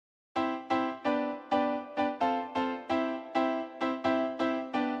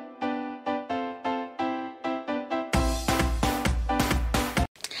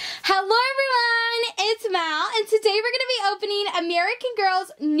American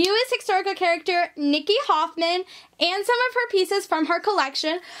Girl's newest historical character, Nicki Hoffman, and some of her pieces from her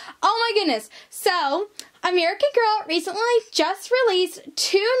collection. Oh my goodness. So, American Girl recently just released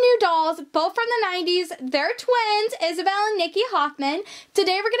 2 new dolls, both from the 90s. They're twins, Isabel and Nicki Hoffman.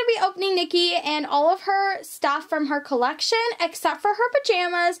 Today we're going to be opening Nicki and all of her stuff from her collection, except for her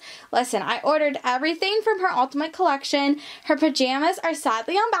pajamas. Listen, I ordered everything from her Ultimate collection. Her pajamas are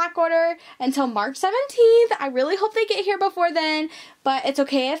sadly on back order until March 17th. I really hope they get here before then, but it's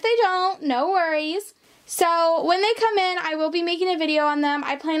okay if they don't. No worries. So when they come in, I will be making a video on them.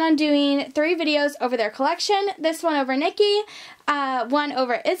 I plan on doing 3 videos over their collection. This one over Nicki, one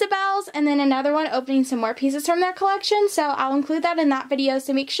over Isabel's, and then another one opening some more pieces from their collection. So I'll include that in that video.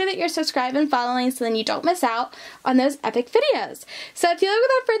 So make sure that you're subscribed and following so then you don't miss out on those epic videos. So if you like,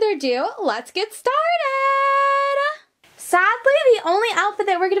 without further ado, let's get started! Sadly, the only outfit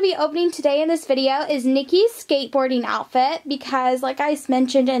that we're going to be opening today in this video is Nicki's skateboarding outfit because, like I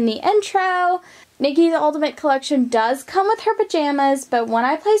mentioned in the intro, Nicki's Ultimate collection does come with her pajamas, but when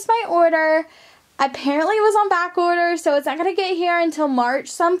I placed my order, apparently it was on back order, so it's not going to get here until March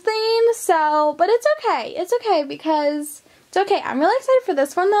something, so, but it's okay. It's okay because, it's okay. I'm really excited for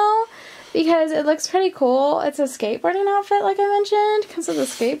this one though, because it looks pretty cool. It's a skateboarding outfit, like I mentioned, because of the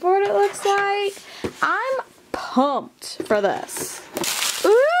skateboard it looks like. I'm pumped for this.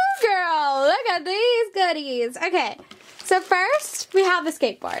 Ooh, girl, look at these goodies. Okay, so first we have the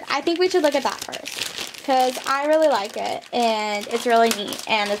skateboard. I think we should look at that first because I really like it and it's really neat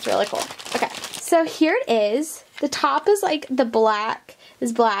and it's really cool. Okay, so here it is. The top is like the black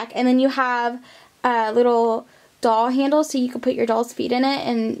is black, and then you have a little doll handle so you can put your doll's feet in it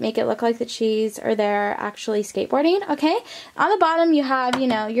and make it look like the cheese or they're actually skateboarding. Okay, on the bottom you have, you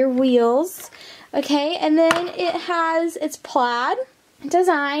know, your wheels. Okay, and then it has its plaid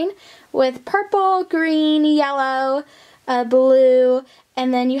design with purple, green, yellow, blue,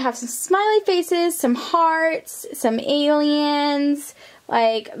 and then you have some smiley faces, some hearts, some aliens,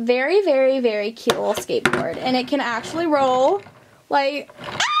 like very, very, very cute little skateboard. And it can actually roll, like,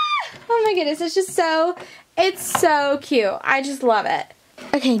 ah! Oh my goodness, it's so cute. I just love it.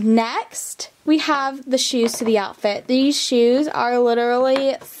 Okay, next we have the shoes to the outfit. These shoes are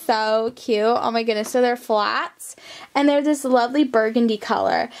literally so cute. Oh my goodness. So they're flats and they're this lovely burgundy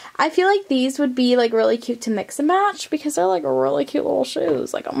color. I feel like these would be like really cute to mix and match because they're like really cute little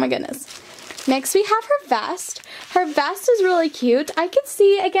shoes. Like, oh my goodness. Next we have her vest. Her vest is really cute. I can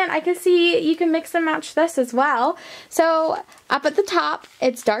see you can mix and match this as well. So up at the top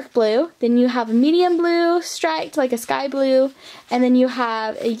it's dark blue, then you have a medium blue striped like a sky blue, and then you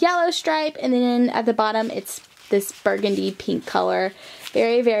have a yellow stripe, and then at the bottom it's this burgundy pink color.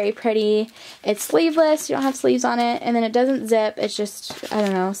 Very, very pretty. It's sleeveless, you don't have sleeves on it, and then it doesn't zip, it's just, I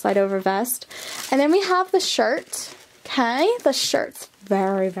don't know, slide over vest. And then we have the shirt. Okay, the shirt's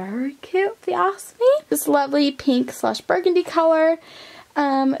very, very cute if you ask me. This lovely pink / burgundy color.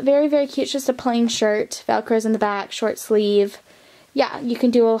 Very, very cute. It's just a plain shirt. Velcro's in the back, short sleeve. Yeah, you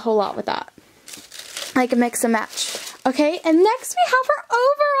can do a whole lot with that. Like a mix and match. Okay, and next we have her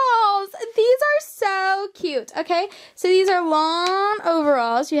overalls. These are so cute. Okay, so these are long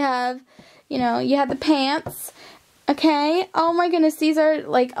overalls. You have, you know, you have the pants. Okay, oh my goodness, these are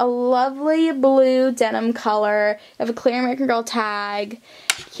like a lovely blue denim color. You have a clear American Girl tag.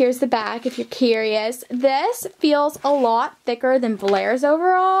 Here's the back if you're curious. This feels a lot thicker than Blair's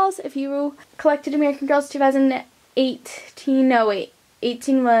overalls. If you collected American Girls 2018, no wait,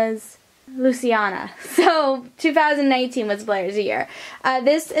 18 was Luciana. So 2019 was Blair's year.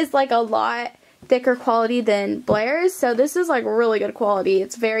 This is like a lot thicker quality than Blair's, so this is like really good quality.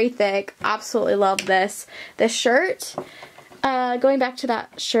 It's very thick. Absolutely love this. The shirt, going back to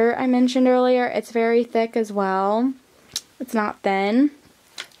that shirt I mentioned earlier, it's very thick as well. It's not thin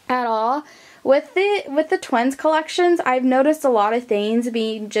at all. With the twins collections, I've noticed a lot of things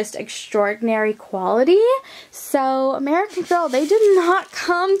being just extraordinary quality. So American Girl, they did not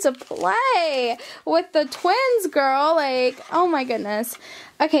come to play with the twins, girl. Like, oh my goodness.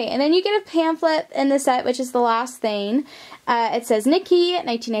 Okay, and then you get a pamphlet in the set, which is the last thing. It says Nicki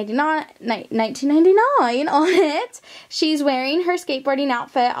 1999 on it. She's wearing her skateboarding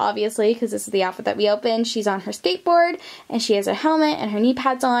outfit, obviously, because this is the outfit that we opened. She's on her skateboard, and she has a helmet and her knee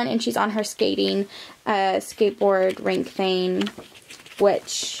pads on, and she's on her skating skateboard rink thing,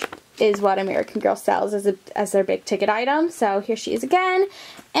 which is what American Girl sells as their big ticket item. So here she is again.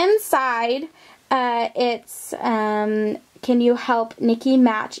 Inside, it's can you help Nicki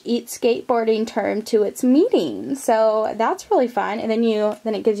match each skateboarding term to its meaning? So that's really fun. And then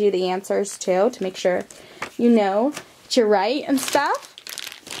it gives you the answers too to make sure you know that you're right and stuff.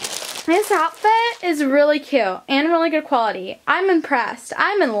 This outfit is really cute and really good quality. I'm impressed.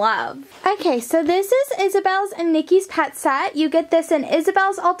 I'm in love. Okay, so this is Isabel's and Nicki's pet set. You get this in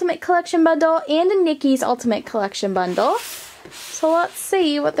Isabel's Ultimate Collection bundle and in Nicki's Ultimate Collection bundle. So let's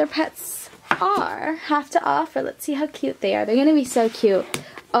see what their pets have to offer. Let's see how cute they are. They're going to be so cute.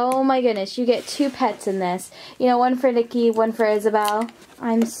 Oh my goodness, you get 2 pets in this. You know, one for Nicki, one for Isabel.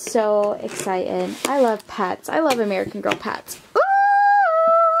 I'm so excited. I love pets. I love American Girl pets. Ooh!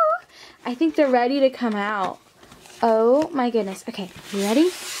 I think they're ready to come out. Oh my goodness. Okay, you ready?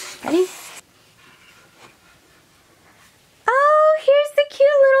 Ready? Oh, here's the cute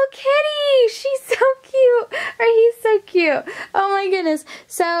little kitty. She's so cute. Or he's so cute. Oh my goodness.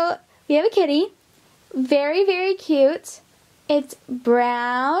 So, we have a kitty. Very, very cute. It's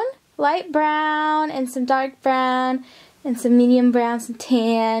brown, light brown, and some dark brown, and some medium brown, some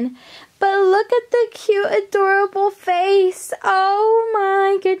tan. But look at the cute, adorable face. Oh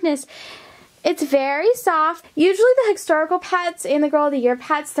my goodness. It's very soft. Usually the historical pets and the Girl of the Year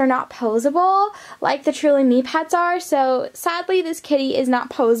pets, they're not posable like the Truly Me pets are. So sadly this kitty is not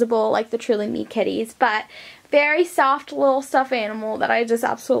posable like the Truly Me kitties. But very soft little stuffed animal that I just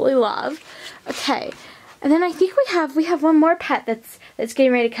absolutely love. Okay. And then I think we have one more pet that's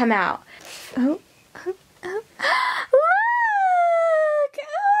getting ready to come out. Oh. Look!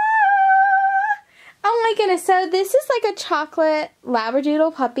 Oh my goodness, so this is like a chocolate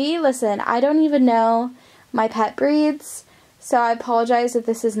Labradoodle puppy. Listen, I don't even know my pet breeds, so I apologize if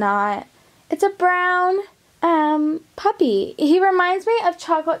this is not. It's a brown puppy. He reminds me of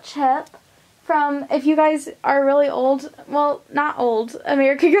Chocolate Chip from, if you guys are really old, well, not old,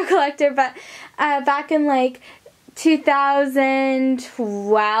 American Girl collector, but back in like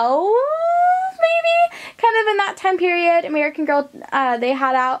 2012, maybe? Kind of in that time period, American Girl, they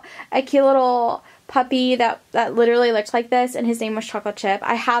had out a cute little puppy that literally looked like this, and his name was Chocolate Chip.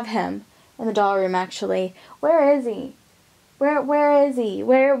 I have him in the doll room, actually. Where is he? Where is he?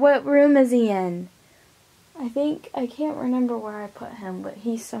 What room is he in? I can't remember where I put him, but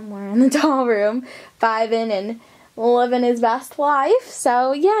he's somewhere in the doll room, vibing and living his best life.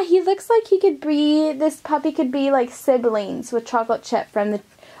 So yeah, he looks like he could be, this puppy could be like siblings with Chocolate Chip from the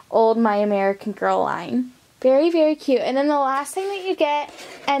old My American Girl line. Very, very cute. And then the last thing that you get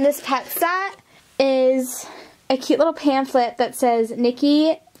in this pet set is a cute little pamphlet that says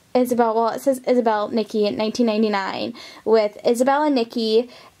Nicki, Isabel, well it says Isabel, Nicki in 1999 with Isabel and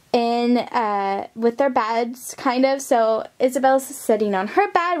Nicki in with their beds, kind of. So Isabel's sitting on her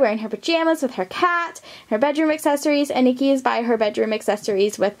bed wearing her pajamas with her cat, her bedroom accessories, and Nicki is by her bedroom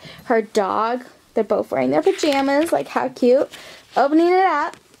accessories with her dog. They're both wearing their pajamas, like how cute. Opening it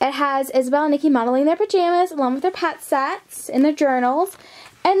up, it has Isabel and Nicki modeling their pajamas along with their pet sets in their journals.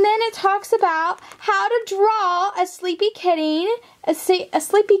 And then it talks about how to draw a sleepy kitten,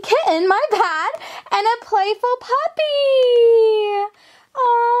 my bad, and a playful puppy.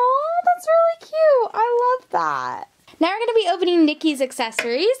 Oh, that's really cute. I love that. Now we're going to be opening Nicki's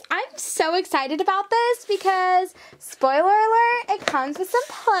accessories. I'm so excited about this because, spoiler alert, it comes with some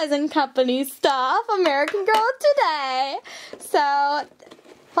Pleasant Company stuff. American Girl today. So,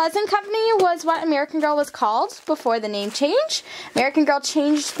 Pleasant Company was what American Girl was called before the name change. American Girl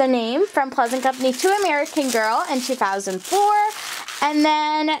changed the name from Pleasant Company to American Girl in 2004. And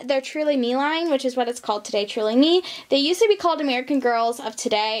then their Truly Me line, which is what it's called today, Truly Me. They used to be called American Girls of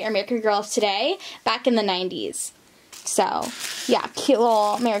Today, or American Girl of Today, back in the 90s. So, yeah, cute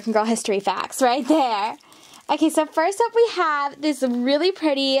little American Girl history facts right there. Okay, so first up we have this really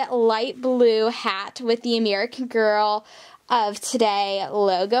pretty light blue hat with the American Girl of Today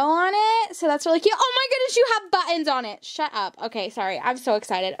logo on it. So that's really cute. Oh my goodness, you have buttons on it. Shut up. Okay, sorry. I'm so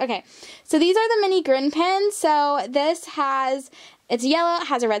excited. Okay, so these are the mini grin pins. So this has, it's yellow, it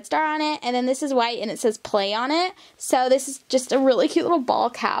has a red star on it, and then this is white and it says play on it. So this is just a really cute little ball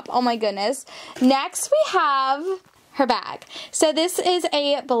cap. Oh my goodness. Next we have her bag. So this is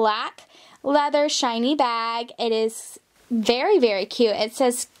a black leather shiny bag. It is very, very cute. It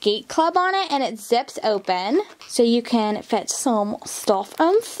says Skate Club on it and it zips open so you can fit some stuff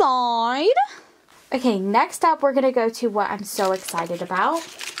inside. Okay, next up we're going to go to what I'm so excited about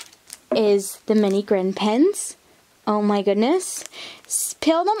is the mini grin pins. Oh my goodness.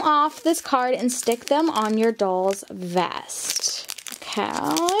 Peel them off this card and stick them on your doll's vest.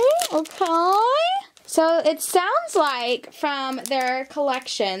 Okay. So it sounds like from their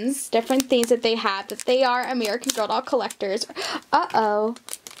collections, different things that they have, that they are American Girl doll collectors. Uh-oh.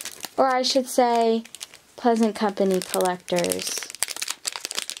 Or I should say, Pleasant Company collectors.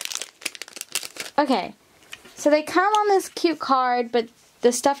 Okay. So they come on this cute card, but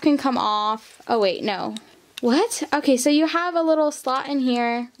the stuff can come off. Oh wait, no. What? Okay, so you have a little slot in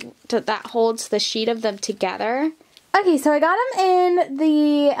here that holds the sheet of them together. Okay, so I got them in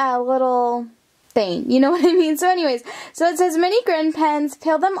the little thing. You know what I mean? So anyways, so it says mini grin pens.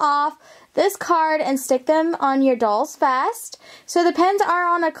 Peel them off this card and stick them on your doll's vest. So the pens are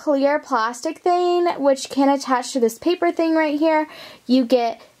on a clear plastic thing, which can attach to this paper thing right here. You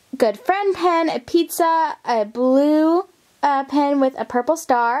get good friend pen, a pizza, a blue pen with a purple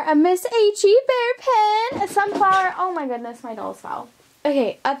star, a Miss H.E. Bear pen, a sunflower. Oh my goodness, my dolls fell.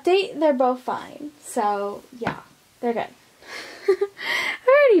 Okay, update, they're both fine. So yeah, they're good.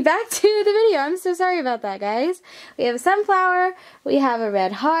 Alrighty, back to the video. I'm so sorry about that, guys. We have a sunflower, we have a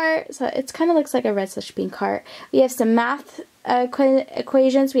red heart, so it kind of looks like a red/pink heart. We have some math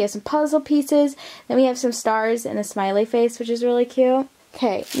equations, we have some puzzle pieces, then we have some stars and a smiley face, which is really cute.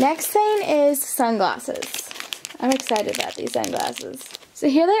 Okay, next thing is sunglasses. I'm excited about these sunglasses. So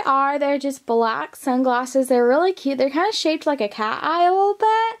here they are. They're just black sunglasses. They're really cute. They're kind of shaped like a cat eye a little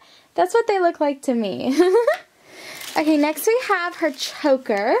bit. That's what they look like to me. Okay, next we have her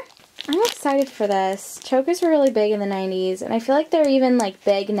choker. I'm excited for this. Chokers were really big in the 90s, and I feel like they're even like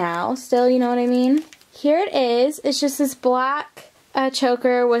big now still, you know what I mean? Here it is. It's just this black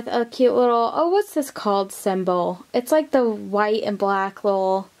choker with a cute little, oh, what's this called, symbol? It's like the white and black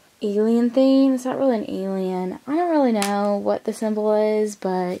little alien thing. It's not really an alien. I don't really know what the symbol is,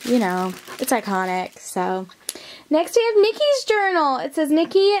 but you know, it's iconic. So next we have Nicki's journal. It says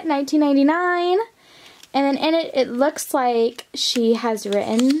Nicki 1999. And then in it, it looks like she's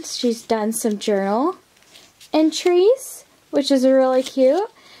done some journal entries, which is really cute.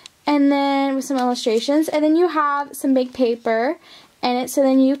 And then with some illustrations. And then you have some big paper in it, so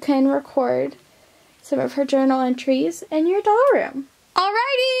then you can record some of her journal entries in your doll room.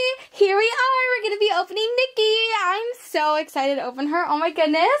 Alrighty, here we are. We're going to be opening Nicki. I'm so excited to open her. Oh my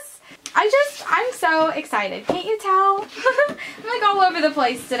goodness. I'm so excited. Can't you tell? I'm like all over the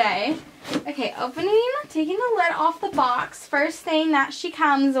place today. Okay, taking the lid off the box. First thing that she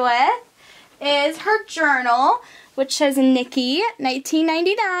comes with is her journal, which says Nicki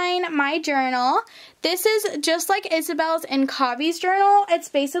 1999, my journal. This is just like Isabel's and Cobby's journal. It's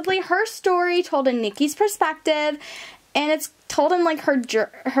basically her story told in Nicki's perspective, and it's told in like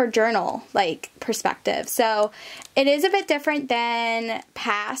her journal like perspective. So it is a bit different than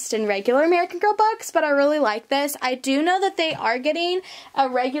past and regular American Girl books, but I really like this. I do know that they are getting a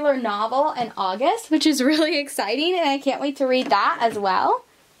regular novel in August, which is really exciting, and I can't wait to read that as well.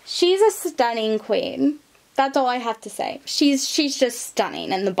 She's a stunning queen. That's all I have to say. She's just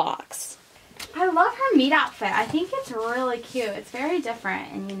stunning in the box. I love her meat outfit. I think it's really cute. It's very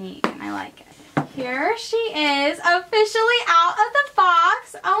different and unique, and I like it. Here she is, officially out of the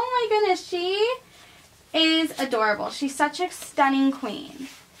box. Oh my goodness, she is adorable. She's such a stunning queen.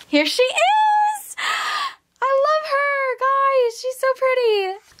 Here she is! I love her, guys. She's so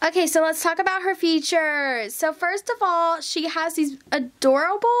pretty. Okay, so let's talk about her features. So first of all, she has these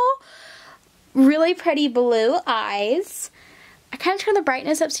adorable, really pretty blue eyes. I kind of turn the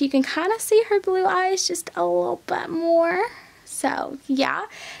brightness up so you can kind of see her blue eyes just a little bit more. So, yeah.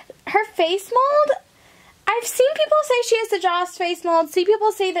 Her face mold, I've seen people say she has the Joss face mold. See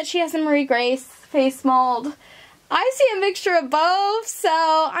people say that she has the Marie Grace face mold. I see a mixture of both,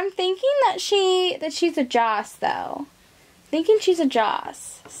 so I'm thinking that she's a Joss though. Thinking she's a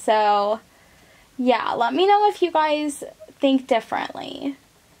Joss. So, yeah, let me know if you guys think differently.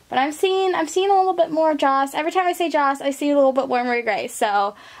 But I'm seeing a little bit more Joss. Every time I say Joss, I see a little bit more Marie Grace.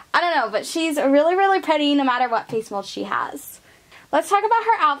 So, I don't know, but she's really, really pretty no matter what face mold she has. Let's talk about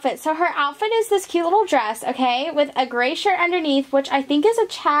her outfit. So her outfit is this cute little dress, okay, with a gray shirt underneath, which I think is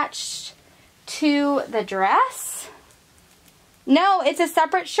attached to the dress. No, it's a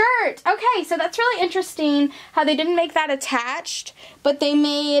separate shirt. Okay, so that's really interesting how they didn't make that attached, but they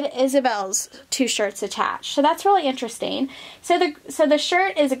made Isabel's two shirts attached. So that's really interesting. So the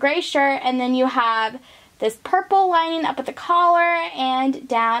shirt is a gray shirt, and then you have this purple lining up at the collar and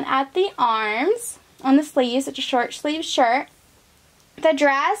down at the arms on the sleeves. It's a short sleeve shirt. The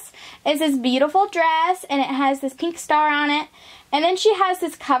dress is this beautiful dress, and it has this pink star on it. And then she has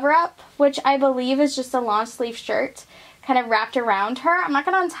this cover-up, which I believe is just a long sleeve shirt kind of wrapped around her. I'm not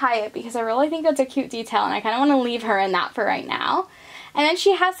going to untie it because I really think that's a cute detail, and I kind of want to leave her in that for right now. And then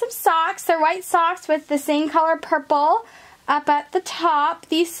she has some socks. They're white socks with the same color purple up at the top.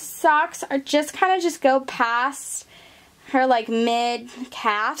 These socks are just kind of go past her like mid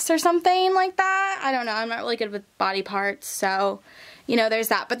calves or something like that. I don't know. I'm not really good with body parts, so you know, there's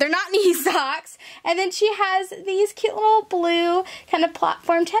that. But they're not knee socks. And then she has these cute little blue kind of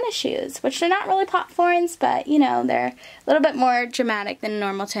platform tennis shoes, which they're not really platforms, but, you know, they're a little bit more dramatic than a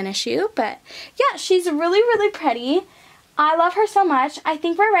normal tennis shoe. But, yeah, she's really, really pretty. I love her so much. I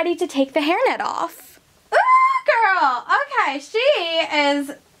think we're ready to take the hairnet off. Ooh, girl! Okay,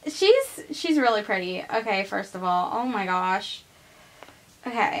 she's really pretty. Okay, first of all, oh my gosh.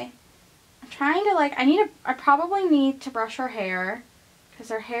 Okay. I'm trying to, like, I probably need to brush her hair, because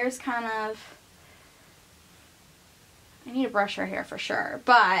her hair's kind of, I need to brush her hair for sure,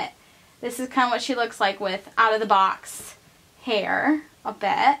 but this is kind of what she looks like with out of the box hair a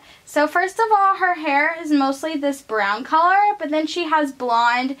bit. So first of all, her hair is mostly this brown color, but then she has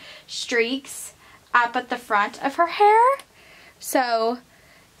blonde streaks up at the front of her hair. So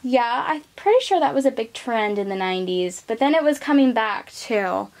yeah, I'm pretty sure that was a big trend in the 90s, but then it was coming back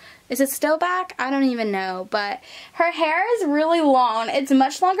too. Is it still back? I don't even know, but her hair is really long. It's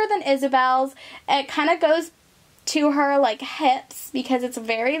much longer than Isabel's. It kind of goes to her like hips because it's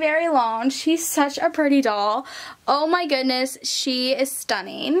very, very long. She's such a pretty doll. Oh my goodness, she is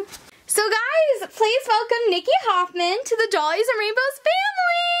stunning. So guys, please welcome Nicki Hoffman to the Dollies and Rainbows family!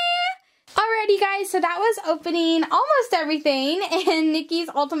 Alrighty guys, so that was opening almost everything in Nicki's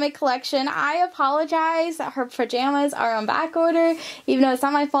Ultimate Collection. I apologize that her pajamas are on back order, even though it's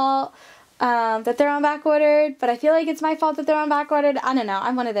not my fault that they're on back ordered, but I feel like it's my fault that they're on back ordered. I don't know,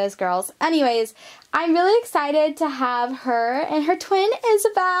 I'm one of those girls. Anyways, I'm really excited to have her and her twin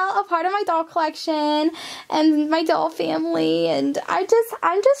Isabel a part of my doll collection and my doll family, and I'm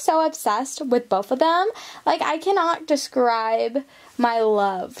just so obsessed with both of them. Like, I cannot describe my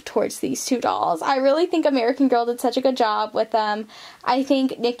love towards these two dolls. I really think American Girl did such a good job with them. I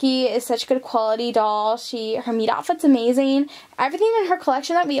think Nicki is such a good quality doll. Her meet outfit's amazing. Everything in her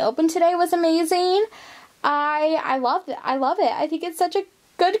collection that we opened today was amazing. I love it. I think it's such a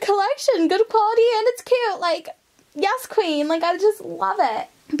good collection, good quality, and it's cute. Like, yes, queen. Like, I just love it.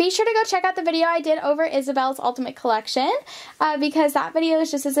 Be sure to go check out the video I did over Isabel's Ultimate Collection because that video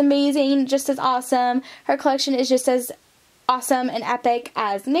is just as amazing, just as awesome. Her collection is just as awesome and epic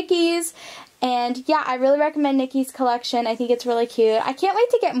as Nicki's. And yeah, I really recommend Nicki's collection. I think it's really cute. I can't wait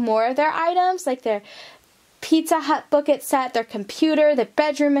to get more of their items, like their Pizza Hut bucket set, their computer, their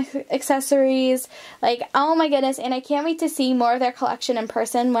bedroom accessories. Like, oh my goodness. And I can't wait to see more of their collection in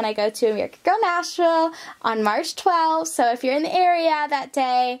person when I go to American Girl Nashville on March 12th. So if you're in the area that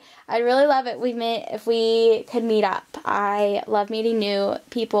day, I'd really love it if we could meet up. I love meeting new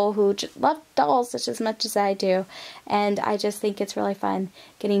people who just love dolls just as much as I do. And I just think it's really fun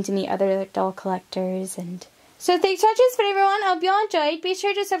getting to meet other doll collectors. And so thanks for watching this video, everyone. I hope you all enjoyed. Be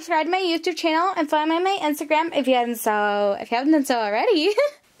sure to subscribe to my YouTube channel and follow me on my Instagram if you haven't done so already.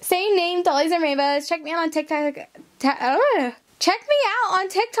 Same name, Dollies and Rainbows. Check me out on TikTok. Check me out on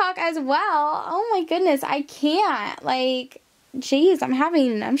TikTok as well. Oh my goodness, I can't. Like, geez,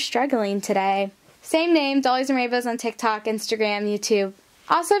 I'm struggling today. Same name, Dollies and Rainbows on TikTok, Instagram, YouTube.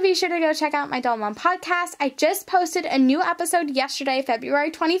 Also, be sure to go check out my Doll Mom podcast. I just posted a new episode yesterday, February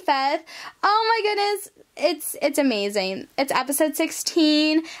 25th. Oh my goodness, it's amazing. It's episode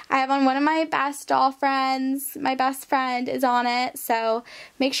 16. I have on one of my best doll friends. My best friend is on it, so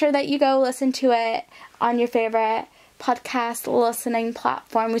make sure that you go listen to it on your favorite podcast listening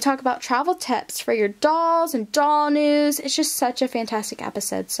platform. We talk about travel tips for your dolls and doll news. It's just such a fantastic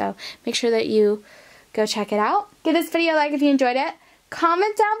episode, so make sure that you go check it out. Give this video a like if you enjoyed it.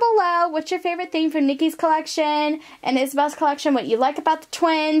 Comment down below what's your favorite thing from Nicki's collection and Isabel's collection, what you like about the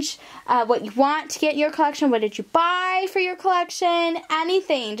twins, what you want to get in your collection, what did you buy for your collection,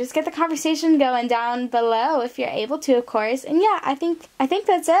 anything. Just get the conversation going down below if you're able to, of course. And yeah, I think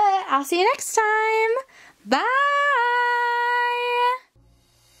that's it. I'll see you next time. Bye!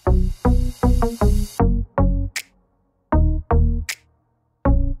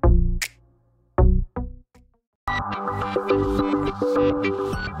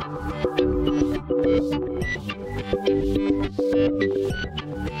 Thank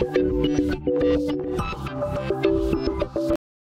you.